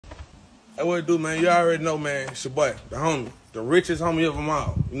Hey, what it do, man? You already know, man. It's your boy, the homie, the richest homie of them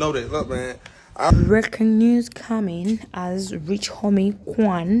all. You know that. Look, man. Breaking news coming as rich homie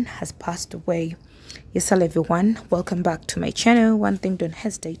Quan has passed away. Yes, hello everyone. Welcome back to my channel. One thing, don't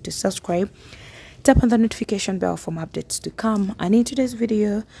hesitate to subscribe. Tap on the notification bell for more updates to come. And in today's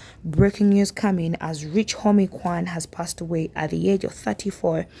video, breaking news coming as rich homie Quan has passed away at the age of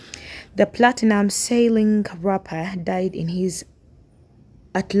 34. The platinum sailing rapper died in his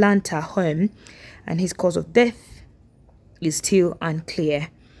Atlanta home, and his cause of death is still unclear.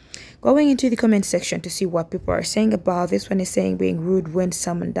 Going into the comment section to see what people are saying about this. One is saying being rude when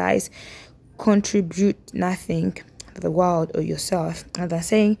someone dies contribute nothing to the world or yourself. Another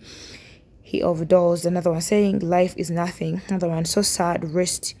saying he overdosed. Another one saying life is nothing. Another one so sad,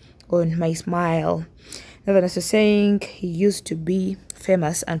 rest on my smile. Another one also saying he used to be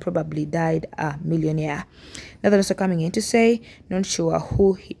famous and probably died a millionaire. Another also coming in to say not sure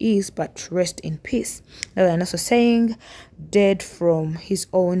who he is but rest in peace. Another also saying dead from his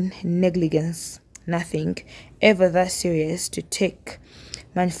own negligence, nothing ever that serious to take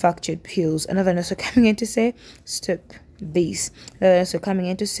manufactured pills. Another also coming in to say stop this. Another also coming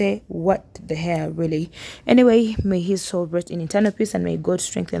in to say what the hell really. Anyway, may his soul rest in eternal peace, and may God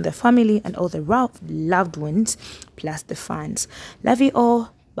strengthen the family and all the loved ones plus the fans. Love you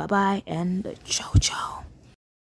all. Bye bye and ciao ciao.